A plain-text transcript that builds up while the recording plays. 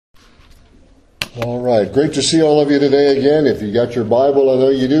All right, great to see all of you today again. If you got your Bible, I know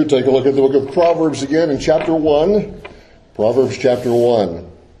you do, take a look at the book of Proverbs again in chapter 1. Proverbs chapter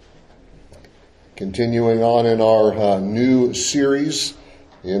 1. Continuing on in our new series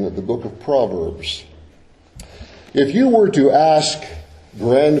in the book of Proverbs. If you were to ask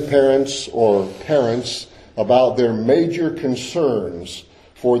grandparents or parents about their major concerns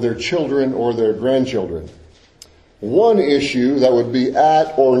for their children or their grandchildren, one issue that would be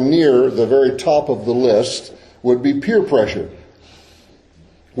at or near the very top of the list would be peer pressure.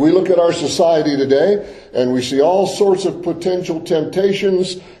 We look at our society today and we see all sorts of potential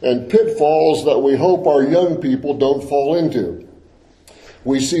temptations and pitfalls that we hope our young people don't fall into.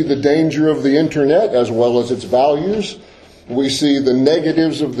 We see the danger of the internet as well as its values. We see the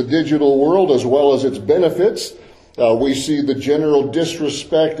negatives of the digital world as well as its benefits. We see the general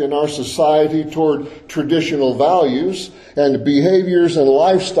disrespect in our society toward traditional values and behaviors and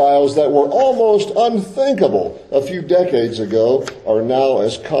lifestyles that were almost unthinkable a few decades ago are now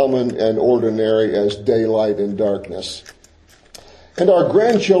as common and ordinary as daylight and darkness. And our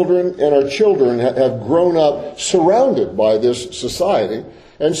grandchildren and our children have grown up surrounded by this society,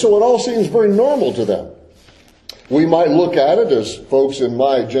 and so it all seems very normal to them. We might look at it as folks in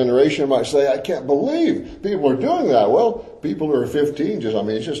my generation might say, I can't believe people are doing that. Well, people who are 15,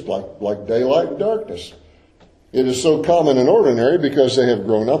 it's just like daylight and darkness. It is so common and ordinary because they have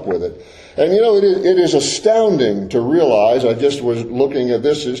grown up with it. And it is astounding to realize, I just was looking at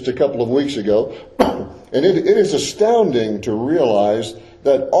this just a couple of weeks ago, and it is astounding to realize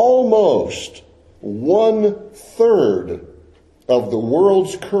that almost 1/3 of the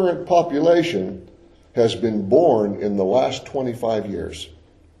world's current population has been born in the last 25 years.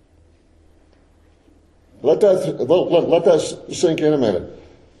 Let that sink in a minute.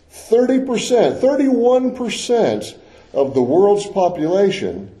 31% of the world's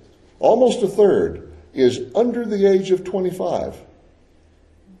population, almost a third, is under the age of 25.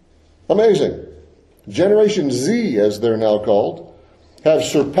 Amazing. Generation Z, as they're now called, have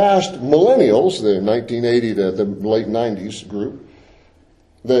surpassed millennials, the 1980 to the late 90s group.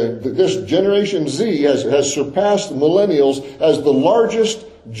 This Generation Z has surpassed millennials as the largest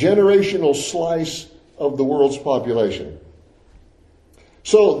generational slice of the world's population.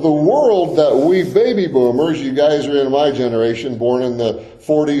 So the world that we baby boomers, you guys are in my generation, born in the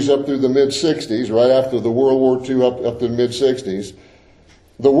 40s up through the mid-60s, right after the World War II up to the mid-60s,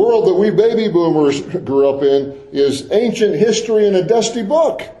 the world that we baby boomers grew up in is ancient history in a dusty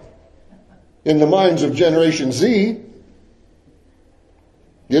book in the minds of Generation Z.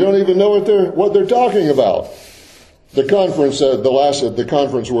 You don't even know what they're talking about. The conference, the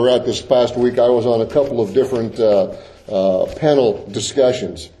conference we're at this past week, I was on a couple of different panel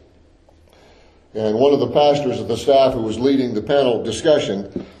discussions, and one of the pastors of the staff who was leading the panel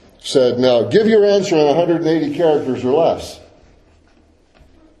discussion said, "Now give your answer in 180 characters or less."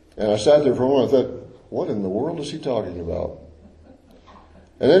 And I sat there for a moment and thought, "What in the world is he talking about?"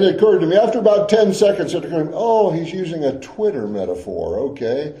 And then it occurred to me, after about 10 seconds, it occurred to me, oh, he's using a Twitter metaphor.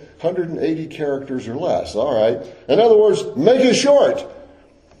 Okay, 180 characters or less. All right. In other words, make it short.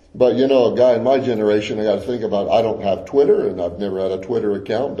 But, a guy in my generation, I got to think about, I don't have Twitter, and I've never had a Twitter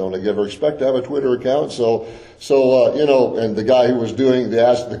account. Don't ever expect to have a Twitter account. So, and the guy who was doing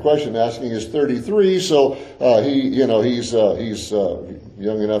the question asking is 33. So, he's young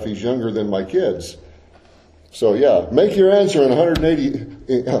enough. He's younger than my kids. So yeah, make your answer in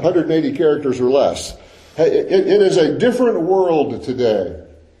 180 characters or less. Hey, it is a different world today.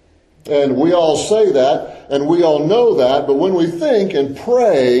 And we all say that, and we all know that, but when we think and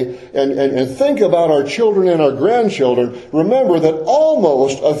pray and think about our children and our grandchildren, remember that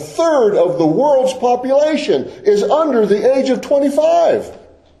almost a third of the world's population is under the age of 25.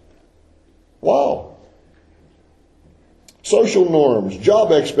 Wow. Social norms,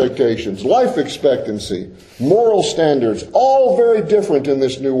 job expectations, life expectancy, moral standards, all very different in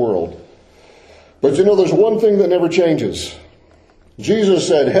this new world. But there's one thing that never changes. Jesus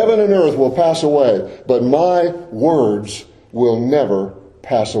said, heaven and earth will pass away, but my words will never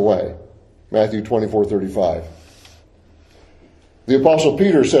pass away. Matthew 24:35. The Apostle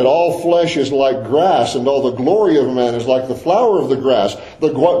Peter said, all flesh is like grass, and all the glory of man is like the flower of the grass. The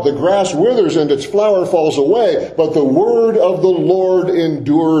grass withers and its flower falls away, but the word of the Lord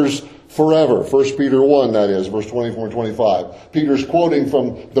endures forever. 1 Peter 1, that is, verse 24 and 25. Peter's quoting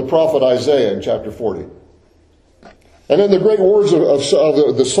from the prophet Isaiah in chapter 40. And then the great words of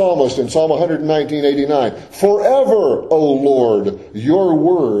the psalmist in Psalm 119:89. Forever, O Lord, your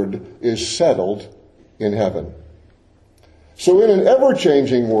word is settled in heaven. So in an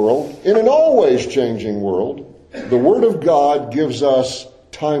ever-changing world, in an always changing world, the Word of God gives us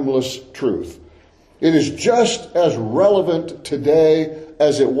timeless truth. It is just as relevant today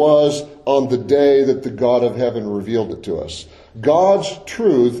as it was on the day that the God of heaven revealed it to us. God's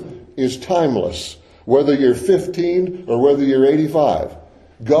truth is timeless, whether you're 15 or whether you're 85.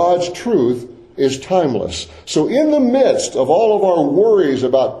 God's truth is timeless. So in the midst of all of our worries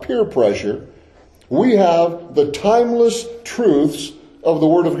about peer pressure, we have the timeless truths of the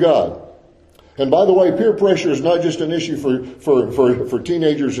Word of God. And by the way, peer pressure is not just an issue for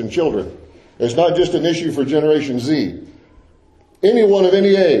teenagers and children. It's not just an issue for Generation Z. Anyone of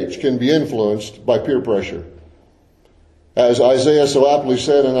any age can be influenced by peer pressure. As Isaiah so aptly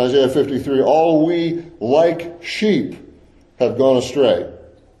said in Isaiah 53, all we like sheep have gone astray.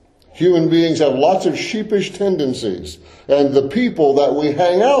 Human beings have lots of sheepish tendencies, and the people that we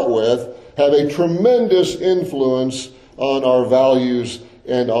hang out with have a tremendous influence on our values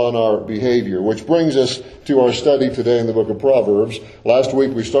and on our behavior, which brings us to our study today in the book of Proverbs. Last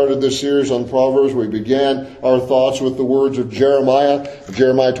week we started this series on Proverbs. We began our thoughts with the words of Jeremiah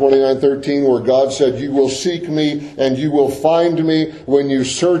 29:13, where God said, "You will seek me and you will find me when you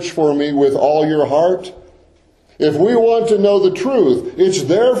search for me with all your heart." If we want to know the truth, it's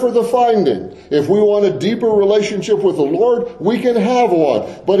there for the finding. If we want a deeper relationship with the Lord, we can have one.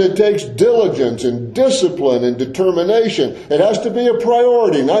 But it takes diligence and discipline and determination. It has to be a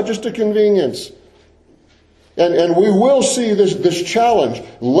priority, not just a convenience. And we will see this challenge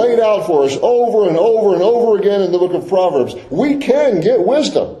laid out for us over and over and over again in the book of Proverbs. We can get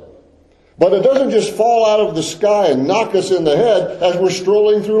wisdom. But it doesn't just fall out of the sky and knock us in the head as we're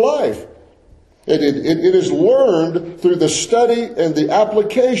strolling through life. It is learned through the study and the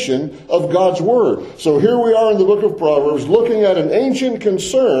application of God's Word. So here we are in the book of Proverbs looking at an ancient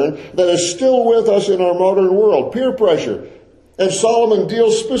concern that is still with us in our modern world, peer pressure. And Solomon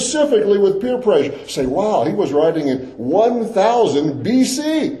deals specifically with peer pressure. Say, wow, he was writing in 1000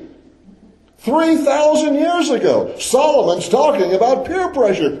 BC. 3,000 years ago. Solomon's talking about peer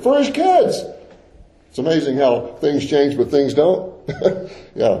pressure for his kids. It's amazing how things change, but things don't.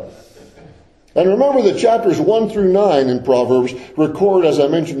 Yeah. And remember that chapters 1 through 9 in Proverbs record, as I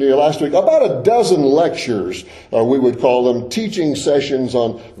mentioned to you last week, about a dozen lectures, we would call them teaching sessions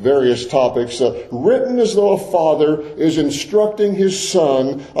on various topics, written as though a father is instructing his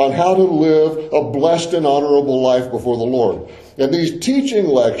son on how to live a blessed and honorable life before the Lord. And these teaching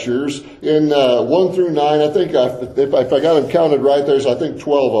lectures in 1 through 9, I think if I got them counted right, there's I think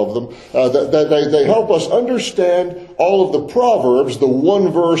 12 of them, they help us understand all of the Proverbs, the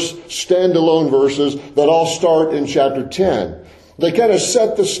one-verse standalone verses that all start in chapter 10. They kind of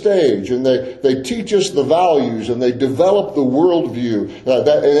set the stage, and they teach us the values, and they develop the worldview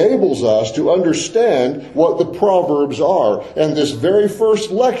that enables us to understand what the Proverbs are. And this very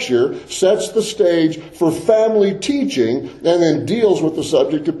first lecture sets the stage for family teaching and then deals with the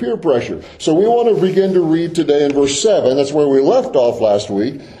subject of peer pressure. So we want to begin to read today in verse 7. That's where we left off last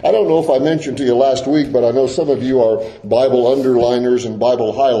week. I don't know if I mentioned to you last week, but I know some of you are Bible underliners and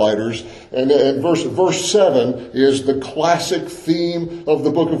Bible highlighters. And verse 7 is the classic theme of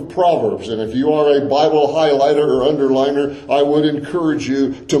the book of Proverbs. And if you are a Bible highlighter or underliner, I would encourage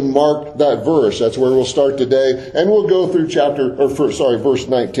you to mark that verse. That's where we'll start today. And we'll go through verse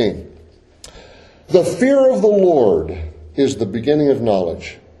 19. The fear of the Lord is the beginning of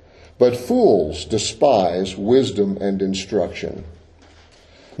knowledge, but fools despise wisdom and instruction.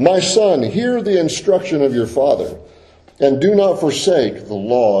 My son, hear the instruction of your father, and do not forsake the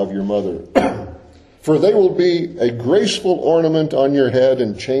law of your mother. For they will be a graceful ornament on your head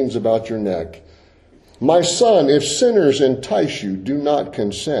and chains about your neck. My son, if sinners entice you, do not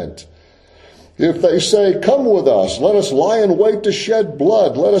consent. If they say, come with us, let us lie in wait to shed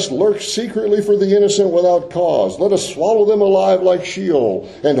blood. Let us lurk secretly for the innocent without cause. Let us swallow them alive like Sheol,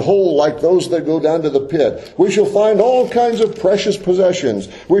 and whole like those that go down to the pit. We shall find all kinds of precious possessions.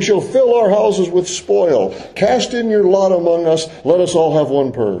 We shall fill our houses with spoil. Cast in your lot among us. Let us all have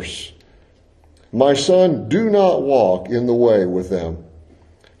one purse. My son, do not walk in the way with them.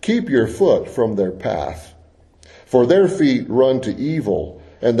 Keep your foot from their path. For their feet run to evil,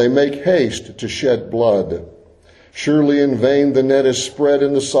 and they make haste to shed blood. Surely in vain the net is spread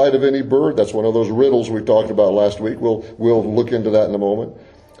in the sight of any bird. That's one of those riddles we talked about last week. We'll look into that in a moment.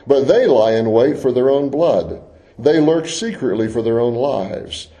 But they lie in wait for their own blood. They lurk secretly for their own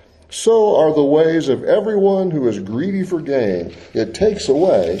lives. So are the ways of everyone who is greedy for gain. It takes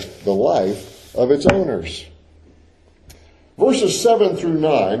away the life of its owners. Verses 7 through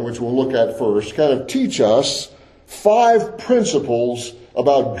 9, which we'll look at first, kind of teach us 5 principles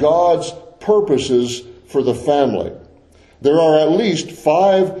about God's purposes for the family. There are at least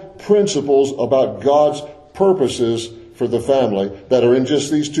 5 principles about God's purposes for the family that are in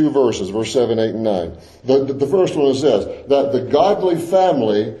just these two verses, verse 7, 8, and 9. The first one is this, that the godly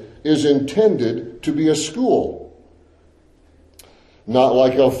family is intended to be a school. Not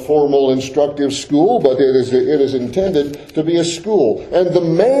like a formal instructive school, but it is intended to be a school. And the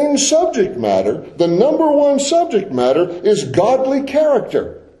main subject matter, the number one subject matter, is godly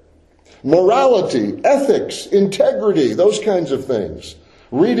character. Morality, ethics, integrity, those kinds of things.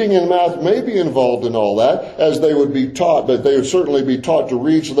 Reading and math may be involved in all that, as they would be taught, but they would certainly be taught to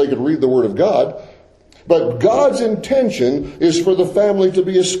read so they could read the Word of God. But God's intention is for the family to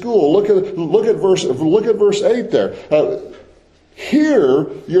be a school. Look at verse 8 there. Hear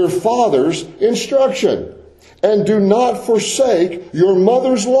your father's instruction, and do not forsake your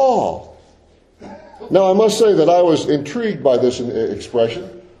mother's law. Now, I must say that I was intrigued by this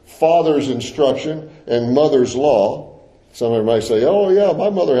expression, father's instruction and mother's law. Somebody might say, oh, yeah, my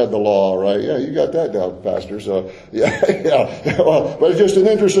mother had the law, all right. Yeah, you got that down, Pastor. So, yeah. Well, but it's just an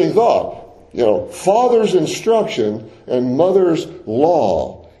interesting thought. Father's instruction and mother's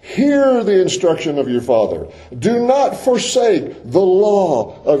law. Hear the instruction of your father. Do not forsake the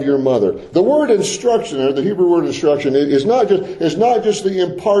law of your mother. The word instruction, or the Hebrew word instruction, is not just the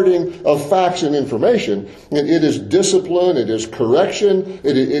imparting of facts and information. It is discipline. It is correction.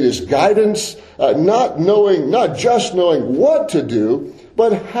 It is guidance. Not just knowing what to do,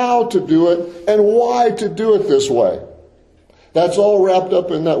 but how to do it and why to do it this way. That's all wrapped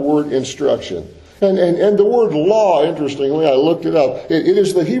up in that word instruction. And the word law, interestingly, I looked it up. It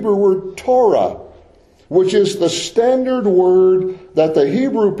is the Hebrew word Torah, which is the standard word that the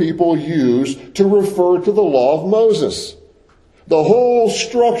Hebrew people use to refer to the law of Moses. The whole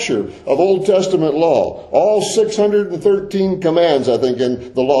structure of Old Testament law, all 613 commands, I think,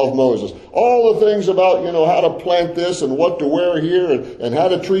 in the law of Moses. All the things about, how to plant this and what to wear here and how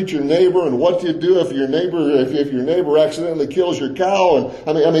to treat your neighbor and what you do if your neighbor accidentally kills your cow.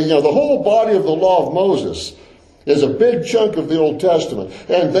 And the whole body of the law of Moses is a big chunk of the Old Testament.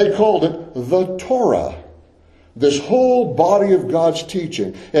 And they called it the Torah. This whole body of God's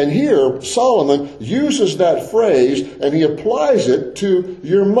teaching. And here, Solomon uses that phrase and he applies it to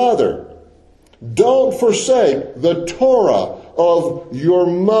your mother. Don't forsake the Torah of your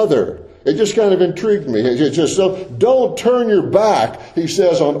mother. It just kind of intrigued me. It's just so, don't turn your back, he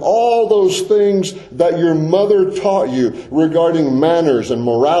says, on all those things that your mother taught you regarding manners and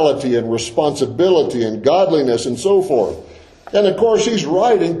morality and responsibility and godliness and so forth. And of course, he's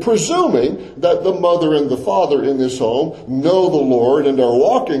writing, presuming that the mother and the father in this home know the Lord and are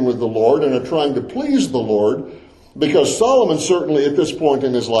walking with the Lord and are trying to please the Lord, because Solomon certainly at this point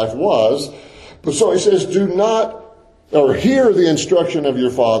in his life was. But so he says, do not, or hear the instruction of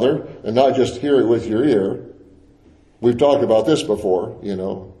your father, and not just hear it with your ear. We've talked about this before,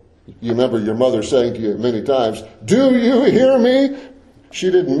 You remember your mother saying to you many times, do you hear me?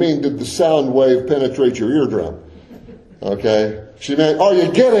 She didn't mean, did the sound wave penetrate your eardrum? Okay? She meant, are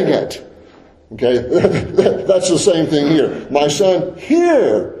you getting it? Okay? That's the same thing here. My son,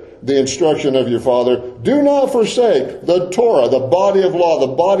 hear the instruction of your father. Do not forsake the Torah, the body of law,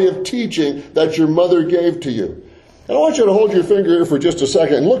 the body of teaching that your mother gave to you. And I want you to hold your finger here for just a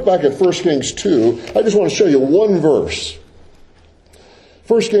second and look back at 1 Kings 2. I just want to show you one verse.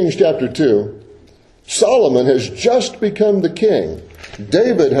 1 Kings chapter 2. Solomon has just become the king.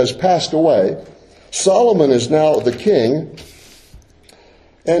 David has passed away. Solomon is now the king,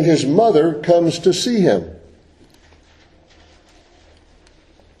 and his mother comes to see him.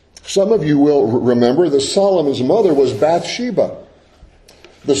 Some of you will remember that Solomon's mother was Bathsheba,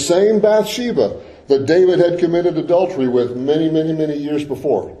 the same Bathsheba that David had committed adultery with many, many, many years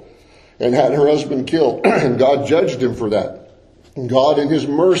before and had her husband killed, and God judged him for that. God, in his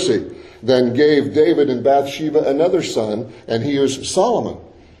mercy, then gave David and Bathsheba another son, and he was Solomon.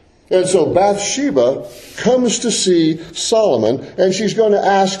 And so Bathsheba comes to see Solomon, and she's going to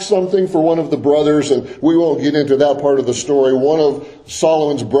ask something for one of the brothers, and we won't get into that part of the story. One of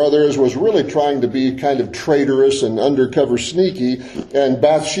Solomon's brothers was really trying to be kind of traitorous and undercover sneaky, and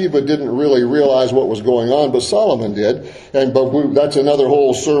Bathsheba didn't really realize what was going on, but Solomon did. That's another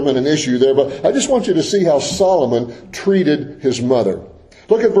whole sermon and issue there, but I just want you to see how Solomon treated his mother.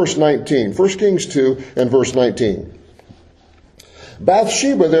 Look at verse 19, 1 Kings 2 and verse 19.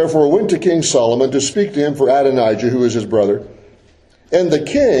 Bathsheba therefore went to King Solomon to speak to him for Adonijah, who is his brother. And the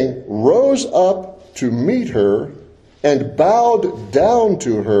king rose up to meet her and bowed down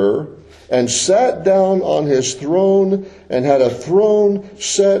to her and sat down on his throne and had a throne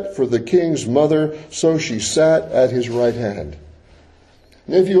set for the king's mother. So she sat at his right hand.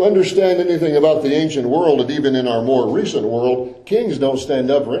 And if you understand anything about the ancient world, and even in our more recent world, kings don't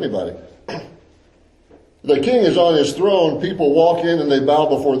stand up for anybody. The king is on his throne, people walk in and they bow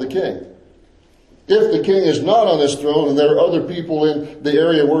before the king. If the king is not on his throne and there are other people in the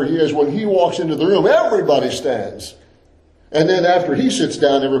area where he is, when he walks into the room, everybody stands. And then after he sits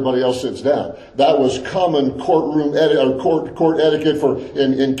down, everybody else sits down. That was common court etiquette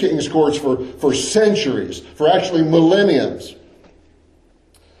in king's courts for centuries, for actually millenniums.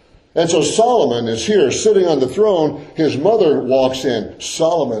 And so Solomon is here sitting on the throne. His mother walks in.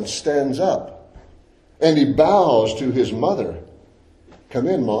 Solomon stands up and he bows to his mother. Come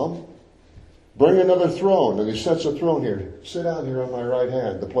in, Mom. Bring another throne. And he sets a throne here. Sit down here on my right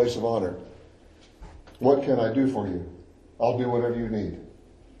hand, the place of honor. What can I do for you? I'll do whatever you need.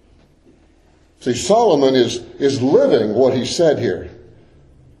 See, Solomon is living what he said here.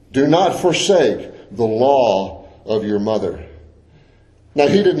 Do not forsake the law of your mother. Now,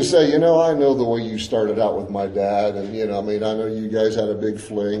 he didn't say, I know the way you started out with my dad, and, I know you guys had a big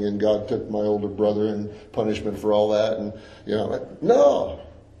fling, and God took my older brother in punishment for all that, and, no.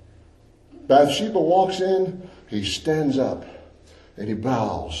 Bathsheba walks in, he stands up, and he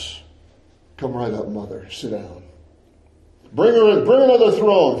bows. Come right up, mother, sit down. Bring another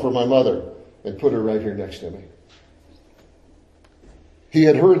throne for my mother, and put her right here next to me. He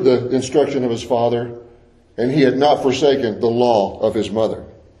had heard the instruction of his father, and he had not forsaken the law of his mother.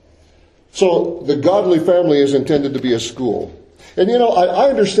 So the godly family is intended to be a school. And I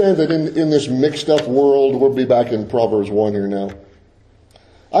understand that in this mixed up world, we'll be back in Proverbs 1 here now.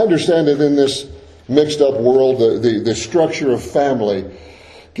 I understand that in this mixed up world, the structure of family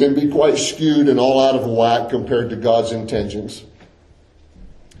can be quite skewed and all out of whack compared to God's intentions.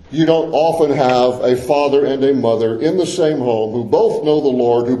 You don't often have a father and a mother in the same home who both know the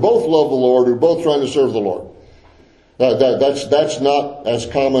Lord, who both love the Lord, who both trying to serve the Lord. That's not as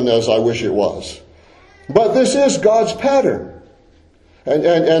common as I wish it was. But this is God's pattern.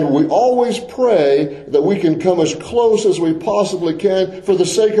 And we always pray that we can come as close as we possibly can for the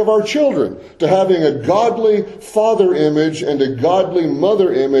sake of our children, to having a godly father image and a godly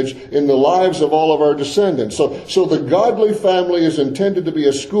mother image in the lives of all of our descendants. So the godly family is intended to be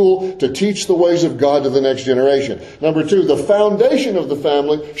a school to teach the ways of God to the next generation. Number 2, the foundation of the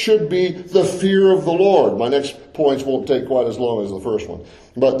family should be the fear of the Lord. My next points won't take quite as long as the first one.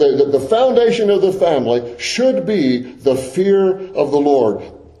 But the foundation of the family should be the fear of the Lord.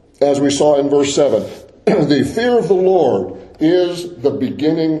 As we saw in verse 7, the fear of the Lord is the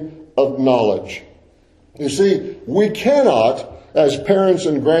beginning of knowledge. You see, we cannot, as parents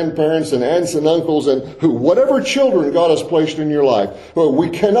and grandparents and aunts and uncles and whatever children God has placed in your life, we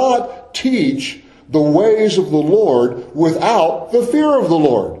cannot teach the ways of the Lord without the fear of the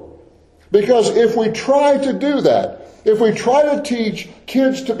Lord. Because if we try to do that, if we try to teach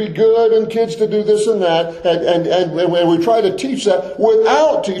kids to be good and kids to do this and that, and we try to teach that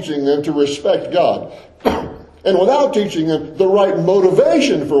without teaching them to respect God, and without teaching them the right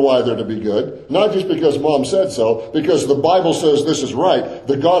motivation for why they're to be good, not just because mom said so, because the Bible says this is right,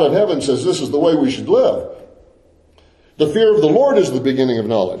 the God of heaven says this is the way we should live. The fear of the Lord is the beginning of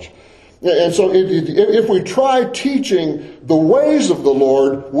knowledge. And so if we try teaching the ways of the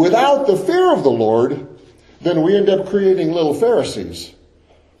Lord without the fear of the Lord, then we end up creating little Pharisees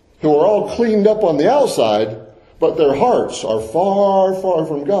who are all cleaned up on the outside, but their hearts are far, far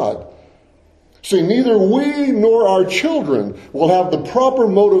from God. See, neither we nor our children will have the proper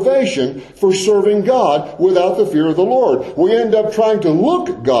motivation for serving God without the fear of the Lord. We end up trying to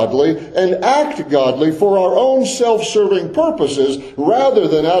look godly and act godly for our own self-serving purposes rather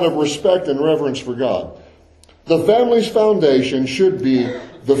than out of respect and reverence for God. The family's foundation should be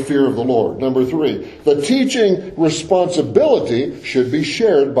the fear of the Lord. Number 3, the teaching responsibility should be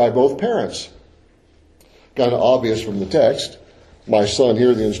shared by both parents. Kind of obvious from the text. My son,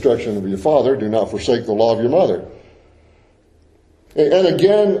 hear the instruction of your father. Do not forsake the law of your mother. And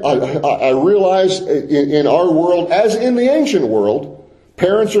again, I realize in our world, as in the ancient world,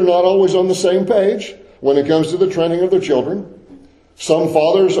 parents are not always on the same page when it comes to the training of their children. Some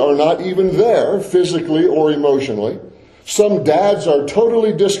fathers are not even there physically or emotionally. Some dads are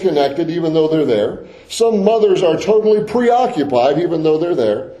totally disconnected even though they're there. Some mothers are totally preoccupied even though they're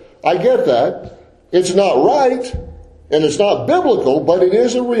there. I get that. It's not right. And it's not biblical, but it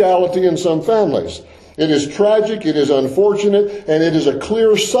is a reality in some families. It is tragic, it is unfortunate, and it is a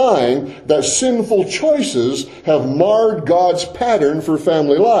clear sign that sinful choices have marred God's pattern for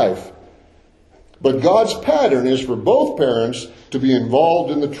family life. But God's pattern is for both parents to be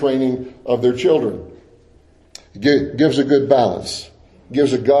involved in the training of their children. It gives a good balance,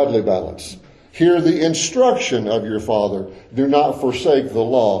 gives a godly balance. Hear the instruction of your father. Do not forsake the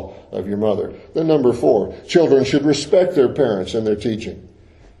law of your mother. Then number 4, children should respect their parents and their teaching.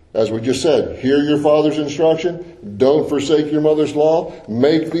 As we just said, hear your father's instruction. Don't forsake your mother's law.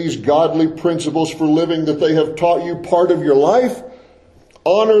 Make these godly principles for living that they have taught you part of your life.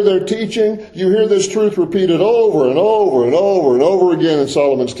 Honor their teaching. You hear this truth repeated over and over and over and over again in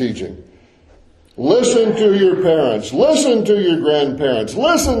Solomon's teaching. Listen to your parents. Listen to your grandparents.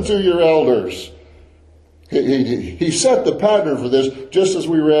 Listen to your elders. He set the pattern for this, just as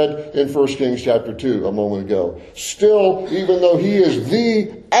we read in 1 Kings chapter 2 a moment ago. Still, even though he is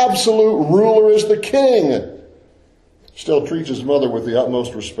the absolute ruler, as the king, still treats his mother with the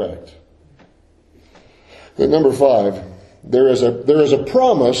utmost respect. Then number 5, there is a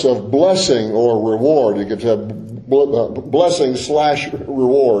promise of blessing or reward. You could have blessing /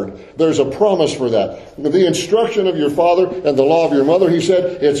 reward. There's a promise for that. The instruction of your father and the law of your mother, he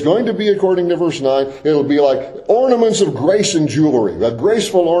said, it's going to be, according to verse 9, it'll be like ornaments of grace and jewelry. A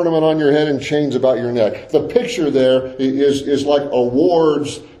graceful ornament on your head and chains about your neck. The picture there is like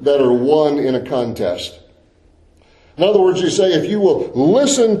awards that are won in a contest. In other words, you say, if you will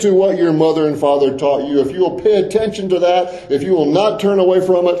listen to what your mother and father taught you, if you will pay attention to that, if you will not turn away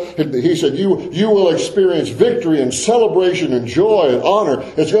from it, he said, you will experience victory and celebration and joy and honor.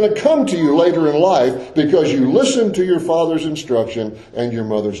 It's going to come to you later in life because you listened to your father's instruction and your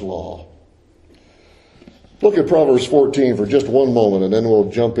mother's law. Look at Proverbs 14 for just one moment, and then we'll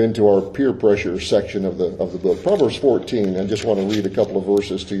jump into our peer pressure section of the book. Proverbs 14, I just want to read a couple of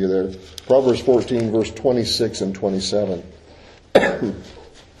verses to you there. Proverbs 14, verse 26 and 27.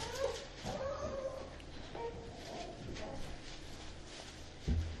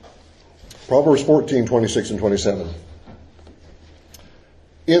 Proverbs 14, 26 and 27.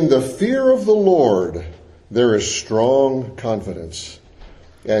 In the fear of the Lord there is strong confidence,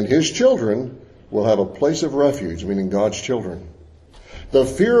 and his children will have a place of refuge, meaning God's children. The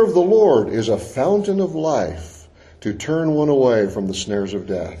fear of the Lord is a fountain of life to turn one away from the snares of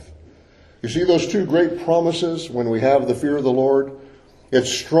death. You see those two great promises when we have the fear of the Lord? It's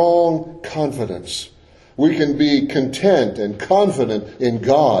strong confidence. We can be content and confident in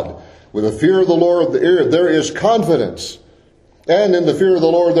God. With the fear of the Lord, there is confidence. And in the fear of the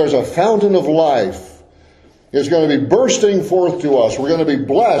Lord, there's a fountain of life. It's going to be bursting forth to us. We're going to be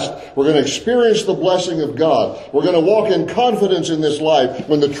blessed. We're going to experience the blessing of God. We're going to walk in confidence in this life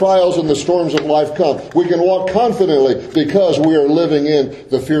when the trials and the storms of life come. We can walk confidently because we are living in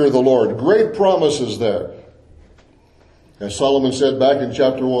the fear of the Lord. Great promises there. As Solomon said back in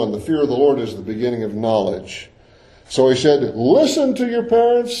chapter 1, the fear of the Lord is the beginning of knowledge. So he said, listen to your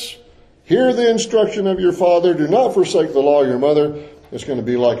parents. Hear the instruction of your father. Do not forsake the law of your mother. It's going to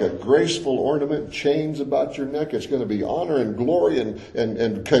be like a graceful ornament, chains about your neck. It's going to be honor and glory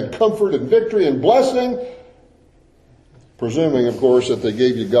and comfort and victory and blessing. Presuming, of course, that they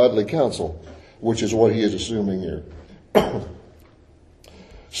gave you godly counsel, which is what he is assuming here.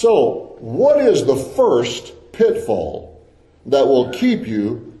 So, what is the first pitfall that will keep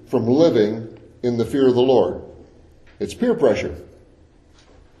you from living in the fear of the Lord? It's peer pressure.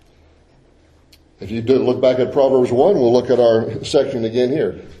 If you look back at Proverbs 1, we'll look at our section again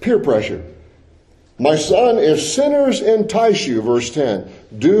here. Peer pressure. My son, if sinners entice you, verse 10,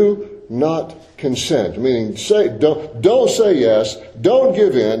 do not consent. Meaning, don't say yes, don't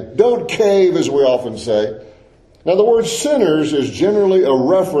give in, don't cave, as we often say. Now, the word sinners is generally a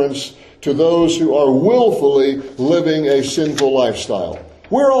reference to those who are willfully living a sinful lifestyle.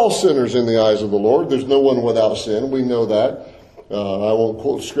 We're all sinners in the eyes of the Lord. There's no one without sin. We know that. I won't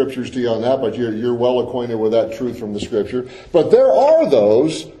quote scriptures to you on that, but you're well acquainted with that truth from the scripture. But there are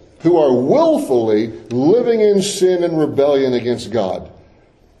those who are willfully living in sin and rebellion against God.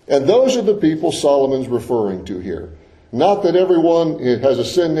 And those are the people Solomon's referring to here. Not that everyone has a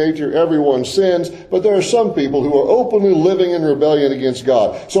sin nature, everyone sins, but there are some people who are openly living in rebellion against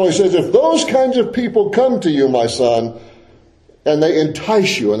God. So he says, if those kinds of people come to you, my son, and they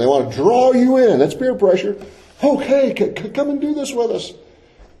entice you and they want to draw you in, that's peer pressure. Okay, come and do this with us.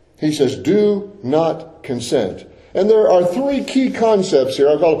 He says, do not consent. And there are three key concepts here.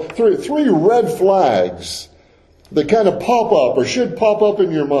 I call three red flags that kind of pop up or should pop up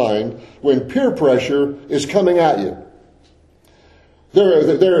in your mind when peer pressure is coming at you.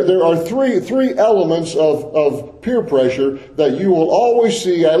 There are three elements of peer pressure that you will always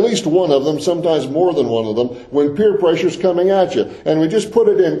see, at least one of them, sometimes more than one of them, when peer pressure is coming at you. And we just put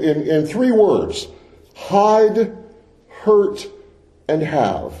it in three words. Hide, hurt, and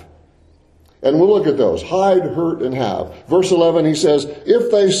have. And we'll look at those. Hide, hurt, and have. Verse 11, he says,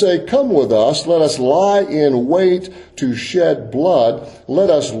 if they say, come with us, let us lie in wait to shed blood. Let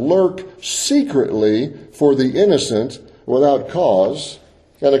us lurk secretly for the innocent without cause.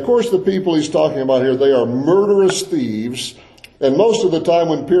 And of course, the people he's talking about here, they are murderous thieves And most of the time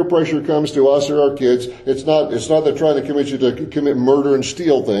when peer pressure comes to us or our kids, it's not they're trying to commit you to commit murder and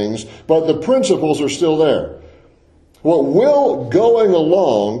steal things, but the principles are still there. Well, will going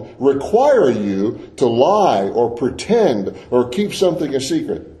along require you to lie or pretend or keep something a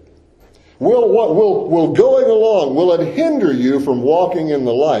secret? Will going along, will it hinder you from walking in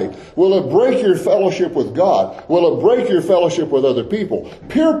the light? Will it break your fellowship with God? Will it break your fellowship with other people?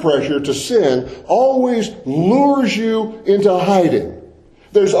 Peer pressure to sin always lures you into hiding.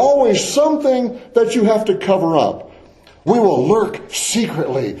 There's always something that you have to cover up. We will lurk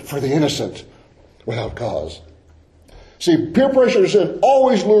secretly for the innocent without cause. See, peer pressure to sin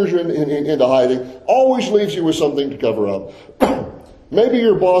always lures you into hiding, always leaves you with something to cover up. Maybe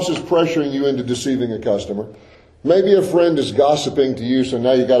your boss is pressuring you into deceiving a customer. Maybe a friend is gossiping to you, so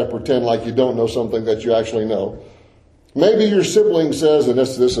now you got to pretend like you don't know something that you actually know. Maybe your sibling says, and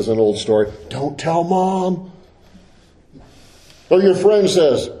this is an old story, don't tell mom. Or your friend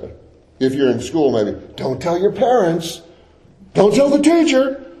says, if you're in school maybe, don't tell your parents. Don't tell the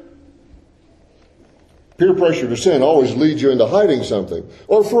teacher. Peer pressure to sin always leads you into hiding something.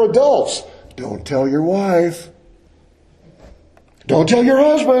 Or for adults, don't tell your wife. Don't tell your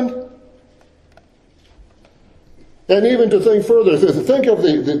husband. And even to think further, think of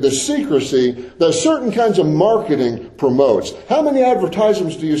the secrecy that certain kinds of marketing promotes. How many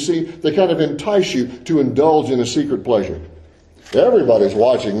advertisements do you see that kind of entice you to indulge in a secret pleasure? Everybody's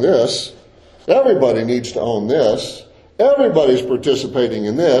watching this. Everybody needs to own this. Everybody's participating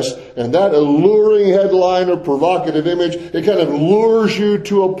in this, and that alluring headline or provocative image, it kind of lures you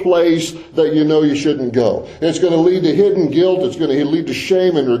to a place that you know you shouldn't go. It's going to lead to hidden guilt. It's going to lead to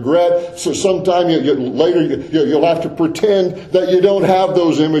shame and regret. So sometime later you'll have to pretend that you don't have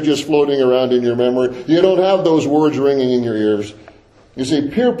those images floating around in your memory. You don't have those words ringing in your ears. You see,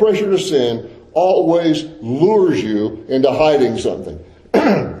 peer pressure to sin always lures you into hiding something.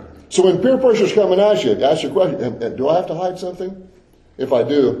 So when peer pressure is coming at you, ask your question, do I have to hide something? If I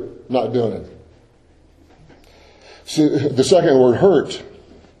do, not doing it. See, the second word, hurt.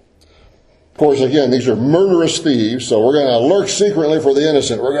 Of course, again, these are murderous thieves, so we're going to lurk secretly for the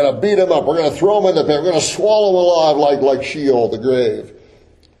innocent. We're going to beat them up. We're going to throw them in the pit. We're going to swallow them alive like Sheol, the grave.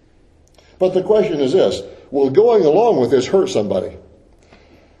 But the question is this, will going along with this hurt somebody?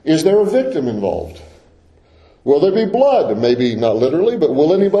 Is there a victim involved? Will there be blood? Maybe not literally, but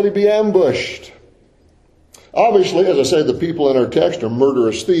will anybody be ambushed? Obviously, as I say, the people in our text are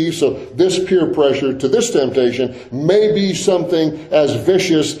murderous thieves, so this peer pressure to this temptation may be something as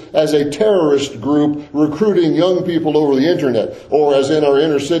vicious as a terrorist group recruiting young people over the internet, or as in our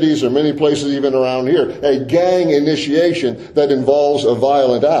inner cities or many places even around here, a gang initiation that involves a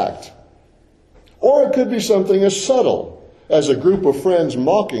violent act. Or it could be something as subtle as a group of friends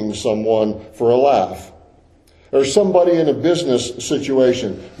mocking someone for a laugh. Or somebody in a business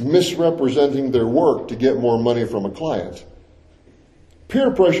situation misrepresenting their work to get more money from a client.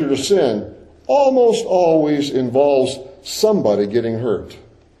 Peer pressure to sin almost always involves somebody getting hurt.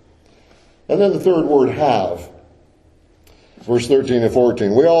 And then the third word, have. Verse 13 and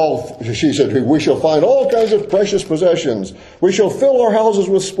 14. She said, we shall find all kinds of precious possessions. We shall fill our houses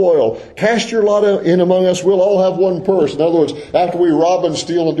with spoil. Cast your lot in among us. We'll all have one purse. In other words, after we rob and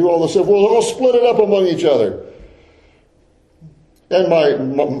steal and do all this stuff, we'll all split it up among each other. And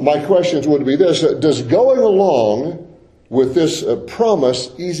my questions would be this. Does going along with this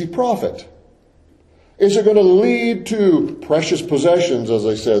promise easy profit? Is it going to lead to precious possessions, as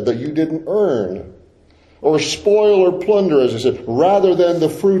I said, that you didn't earn? Or spoil or plunder, as I said, rather than the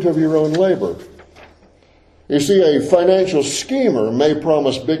fruit of your own labor? You see, a financial schemer may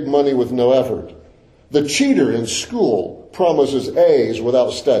promise big money with no effort. The cheater in school promises A's without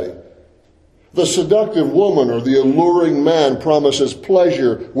study. The seductive woman or the alluring man promises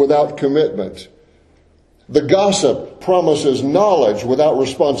pleasure without commitment. The gossip promises knowledge without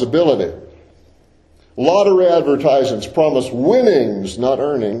responsibility. Lottery advertisements promise winnings, not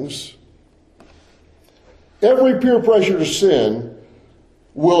earnings. Every peer pressure to sin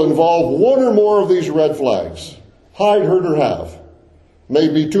will involve one or more of these red flags. Hide, hurt, or have.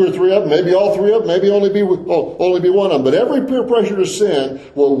 Maybe two or three of them, maybe all three of them, maybe only be one of them. But every peer pressure to sin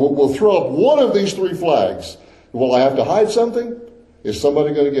will throw up one of these three flags. Will I have to hide something? Is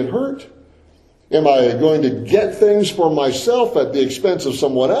somebody going to get hurt? Am I going to get things for myself at the expense of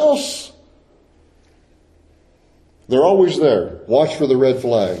someone else? They're always there. Watch for the red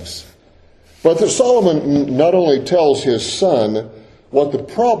flags. But Solomon not only tells his son what the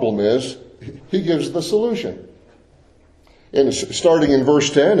problem is, he gives the solution. And starting in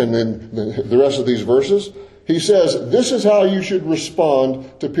verse 10 and then the rest of these verses, he says, this is how you should respond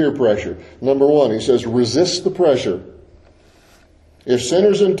to peer pressure. Number one, he says, resist the pressure. If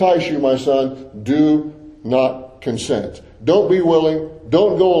sinners entice you, my son, do not consent. Don't be willing.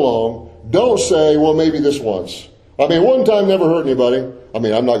 Don't go along. Don't say, well, maybe this once. I mean, one time never hurt anybody. I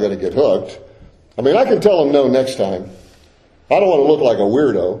mean, I'm not going to get hooked. I mean, I can tell them no next time. I don't want to look like a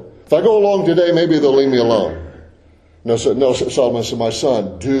weirdo. If I go along today, maybe they'll leave me alone. No, Solomon said, my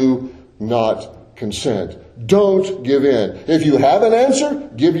son, do not consent. Don't give in. If you have an answer,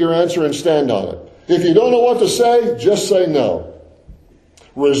 give your answer and stand on it. If you don't know what to say, just say no.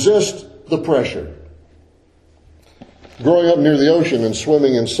 Resist the pressure. Growing up near the ocean and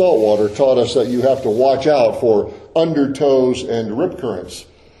swimming in salt water taught us that you have to watch out for undertows and rip currents.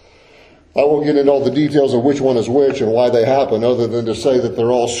 I won't get into all the details of which one is which and why they happen, other than to say that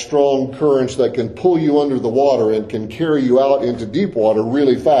they're all strong currents that can pull you under the water and can carry you out into deep water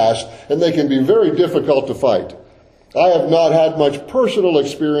really fast, and they can be very difficult to fight. I have not had much personal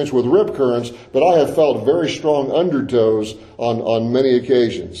experience with rip currents, but I have felt very strong undertows on many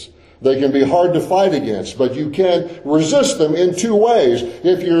occasions. They can be hard to fight against, but you can resist them in two ways.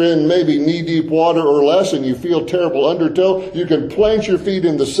 If you're in maybe knee-deep water or less and you feel terrible undertow, you can plant your feet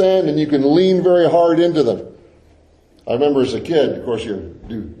in the sand and you can lean very hard into them. I remember as a kid, of course you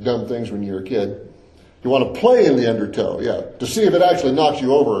do dumb things when you're a kid. You want to play in the undertow, to see if it actually knocks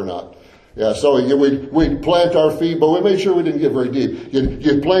you over or not. So we'd plant our feet, but we made sure we didn't get very deep.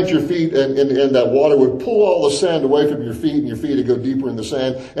 You'd plant your feet and that water would pull all the sand away from your feet and your feet would go deeper in the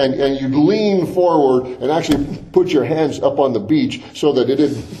sand. And you'd lean forward and actually put your hands up on the beach so that it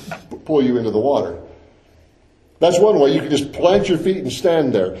didn't pull you into the water. That's one way. You can just plant your feet and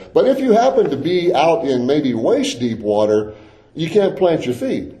stand there. But if you happen to be out in maybe waist deep water, you can't plant your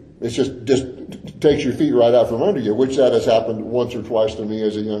feet. It's just takes your feet right out from under you, which that has happened once or twice to me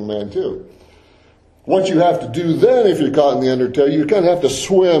as a young man too. What you have to do then, if you're caught in the undertow, you kind of have to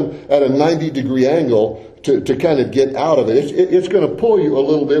swim at a 90-degree angle to kind of get out of it. It's going to pull you a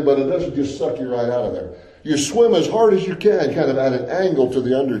little bit, but it doesn't just suck you right out of there. You swim as hard as you can, kind of at an angle to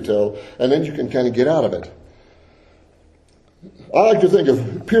the undertow, and then you can kind of get out of it. I like to think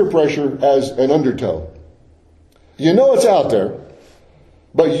of peer pressure as an undertow. You know it's out there,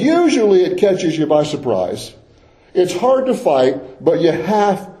 but usually it catches you by surprise. It's hard to fight, but you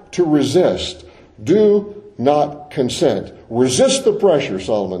have to resist. Do not consent. Resist the pressure,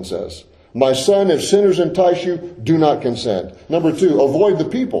 Solomon says. My son, if sinners entice you, do not consent. Number 2, avoid the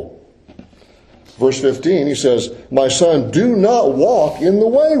people. Verse 15, he says, my son, do not walk in the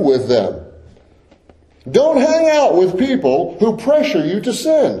way with them. Don't hang out with people who pressure you to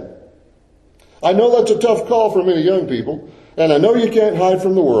sin. I know that's a tough call for many young people. And I know you can't hide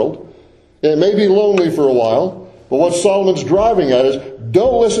from the world. It may be lonely for a while, but what Solomon's driving at is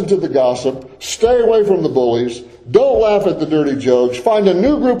don't listen to the gossip, stay away from the bullies, don't laugh at the dirty jokes, find a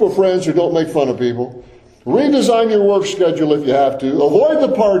new group of friends who don't make fun of people, redesign your work schedule if you have to, avoid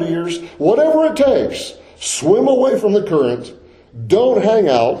the partiers, whatever it takes, swim away from the current, don't hang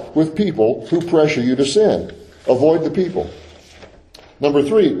out with people who pressure you to sin. Avoid the people. Number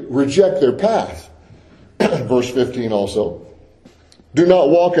 3, reject their path. Verse 15 also. Do not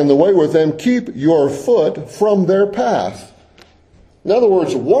walk in the way with them. Keep your foot from their path. In other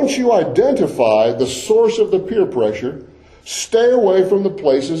words, once you identify the source of the peer pressure, stay away from the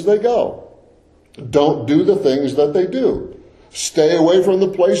places they go. Don't do the things that they do. Stay away from the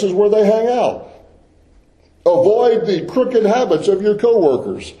places where they hang out. Avoid the crooked habits of your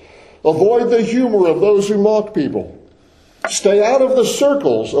coworkers. Avoid the humor of those who mock people. Stay out of the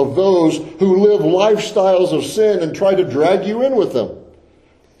circles of those who live lifestyles of sin and try to drag you in with them.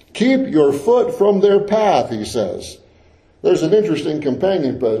 Keep your foot from their path, he says. There's an interesting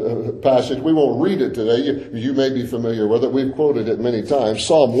companion passage. We won't read it today. You may be familiar with it. We've quoted it many times.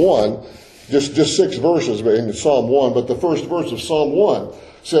 Psalm 1, just 6 verses in Psalm 1, but the first verse of Psalm 1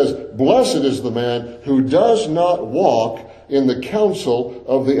 says, blessed is the man who does not walk in the counsel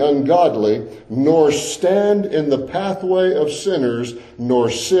of the ungodly, nor stand in the pathway of sinners, nor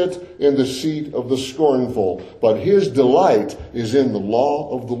sit in the seat of the scornful. But his delight is in the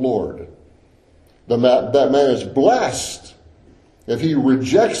law of the Lord. That man is blessed if he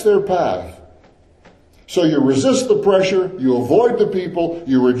rejects their path. So you resist the pressure, you avoid the people,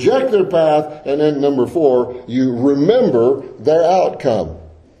 you reject their path, and then number 4, you remember their outcome.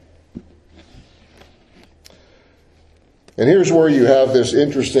 And here's where you have this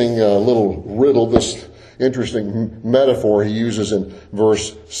interesting little riddle, this interesting metaphor he uses in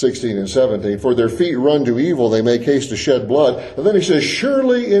verse 16 and 17. For their feet run to evil, they make haste to shed blood. And then he says,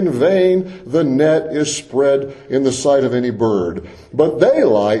 surely in vain the net is spread in the sight of any bird. But they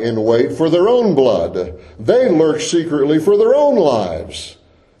lie in wait for their own blood. They lurk secretly for their own lives.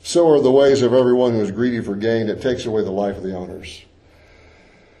 So are the ways of everyone who is greedy for gain. It takes away the life of the owners.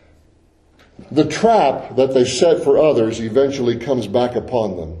 The trap that they set for others eventually comes back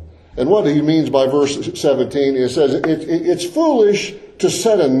upon them. And what he means by verse 17, it says, it's foolish to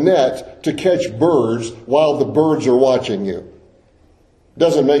set a net to catch birds while the birds are watching you.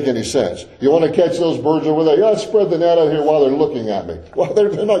 Doesn't make any sense. You want to catch those birds over there? Yeah, spread the net out here while they're looking at me. Well, they're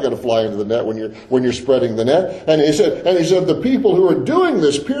not going to fly into the net when you're spreading the net. And he said the people who are doing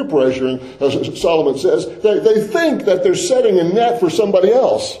this peer pressuring, as Solomon says, they think that they're setting a net for somebody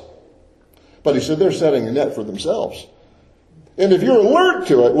else. But he said they're setting a net for themselves. And if you're alert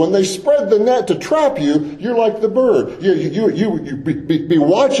to it, when they spread the net to trap you, you're like the bird. You be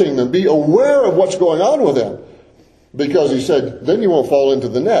watching them, be aware of what's going on with them. Because he said, then you won't fall into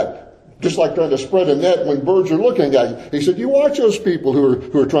the net. Just like trying to spread a net when birds are looking at you. He said, you watch those people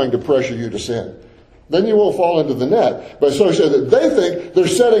who are trying to pressure you to sin. Then you won't fall into the net. But so he said that they think they're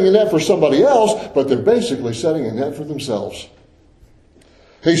setting a net for somebody else, but they're basically setting a net for themselves.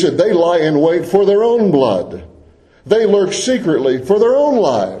 He said they lie in wait for their own blood. They lurk secretly for their own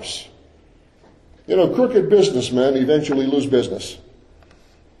lives. You know, crooked businessmen eventually lose business.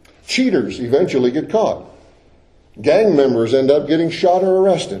 Cheaters eventually get caught. Gang members end up getting shot or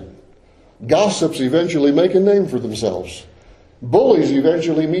arrested. Gossips eventually make a name for themselves. Bullies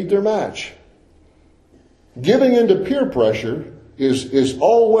eventually meet their match. Giving into peer pressure is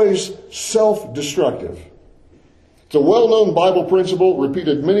always self-destructive. It's a well-known Bible principle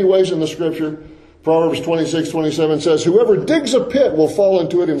repeated many ways in the Scripture. Proverbs 26:27 says, whoever digs a pit will fall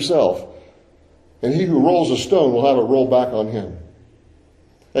into it himself, and he who rolls a stone will have it roll back on him.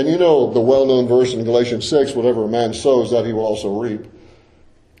 And you know the well-known verse in Galatians 6, whatever a man sows, that he will also reap.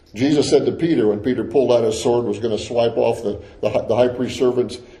 Jesus said to Peter, when Peter pulled out his sword, was going to swipe off the high priest's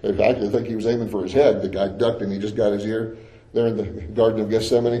servants. In fact, I think he was aiming for his head. The guy ducked and he just got his ear there in the Garden of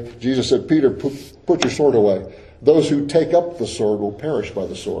Gethsemane. Jesus said, Peter, put your sword away. Those who take up the sword will perish by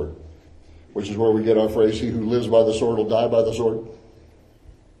the sword. Which is where we get our phrase, he who lives by the sword will die by the sword.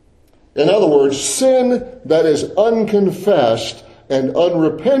 In other words, sin that is unconfessed and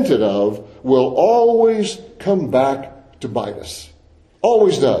unrepented of will always come back to bite us.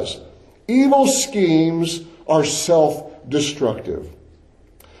 Always does. Evil schemes are self-destructive.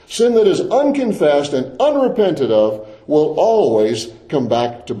 Sin that is unconfessed and unrepented of will always come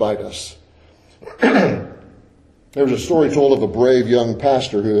back to bite us. There was a story told of a brave young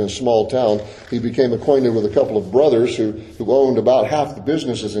pastor who in a small town, he became acquainted with a couple of brothers who owned about half the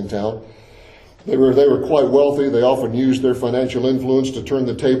businesses in town. They were quite wealthy. They often used their financial influence to turn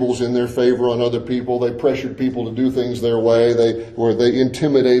the tables in their favor on other people. They pressured people to do things their way. They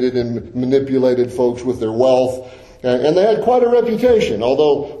intimidated and manipulated folks with their wealth. And they had quite a reputation,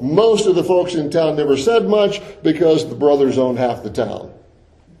 although most of the folks in town never said much because the brothers owned half the town.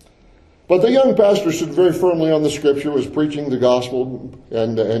 But the young pastor stood very firmly on the Scripture, was preaching the gospel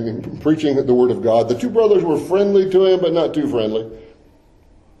and preaching the Word of God. The two brothers were friendly to him, but not too friendly.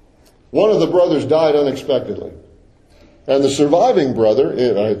 One of the brothers died unexpectedly. And the surviving brother,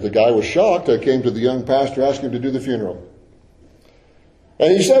 the guy was shocked, came to the young pastor, asked him to do the funeral.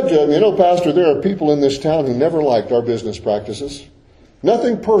 And he said to him, you know, Pastor, there are people in this town who never liked our business practices.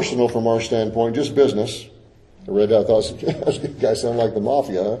 Nothing personal from our standpoint, just business. I read that, I thought, this guy sounded like the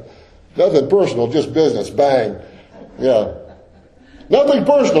mafia, huh? Nothing personal, just business. Bang. Yeah. Nothing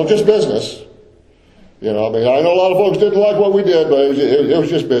personal, just business. You know, I mean, I know a lot of folks didn't like what we did, but it was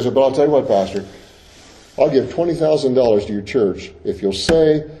just business. But I'll tell you what, Pastor, I'll give $20,000 to your church if you'll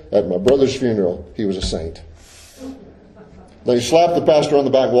say at my brother's funeral he was a saint. Then he slapped the pastor on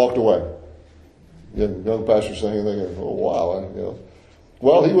the back and walked away. The young pastor saying, oh, wow. You know.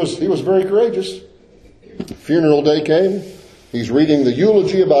 Well, he was very courageous. Funeral day came. He's reading the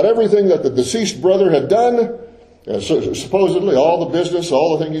eulogy about everything that the deceased brother had done, supposedly all the business,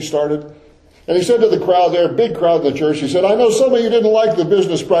 all the thing he started. And he said to the crowd there, big crowd in the church, he said, I know some of you didn't like the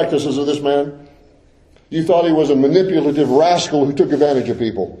business practices of this man. You thought he was a manipulative rascal who took advantage of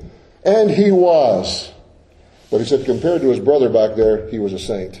people. And he was. But he said, compared to his brother back there, he was a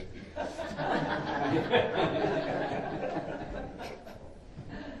saint.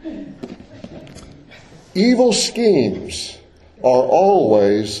 Evil schemes are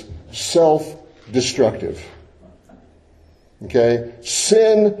always self-destructive. Okay?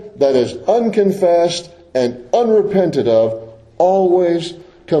 Sin that is unconfessed and unrepented of always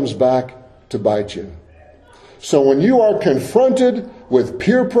comes back to bite you. So when you are confronted with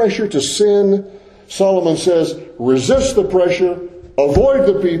peer pressure to sin, Solomon says, resist the pressure, avoid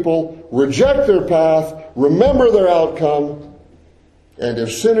the people, reject their path, remember their outcome, and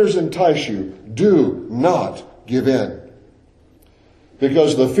if sinners entice you, do not give in.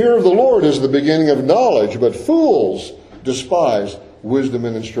 Because the fear of the Lord is the beginning of knowledge, but fools despise wisdom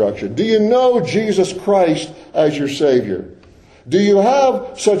and instruction? Do you know Jesus Christ as your Savior? Do you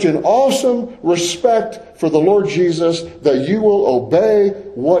have such an awesome respect for the Lord Jesus that you will obey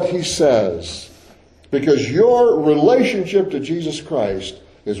what He says? Because your relationship to Jesus Christ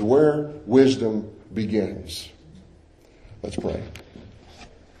is where wisdom begins. Let's pray.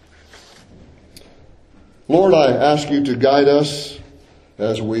 Lord, I ask you to guide us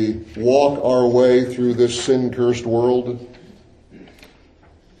as we walk our way through this sin-cursed world.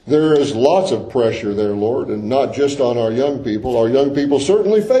 There is lots of pressure there, Lord, and not just on our young people. Our young people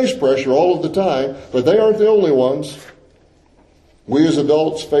certainly face pressure all of the time, but they aren't the only ones. We as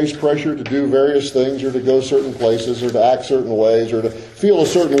adults face pressure to do various things, or to go certain places, or to act certain ways, or to feel a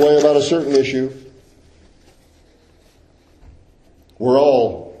certain way about a certain issue. We're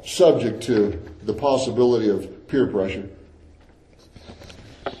all subject to the possibility of peer pressure.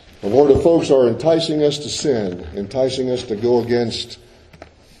 And Lord, if folks are enticing us to sin, enticing us to go against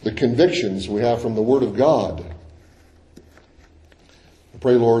the convictions we have from the Word of God, I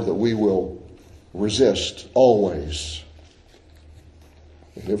pray, Lord, that we will resist always.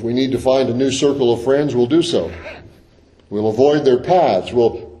 And if we need to find a new circle of friends, we'll do so. We'll avoid their paths.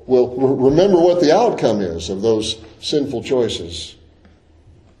 We'll remember what the outcome is of those sinful choices.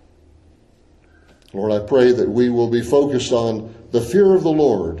 Lord, I pray that we will be focused on the fear of the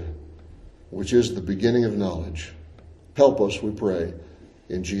Lord, which is the beginning of knowledge. Help us, we pray.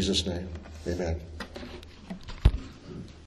 In Jesus' name, amen.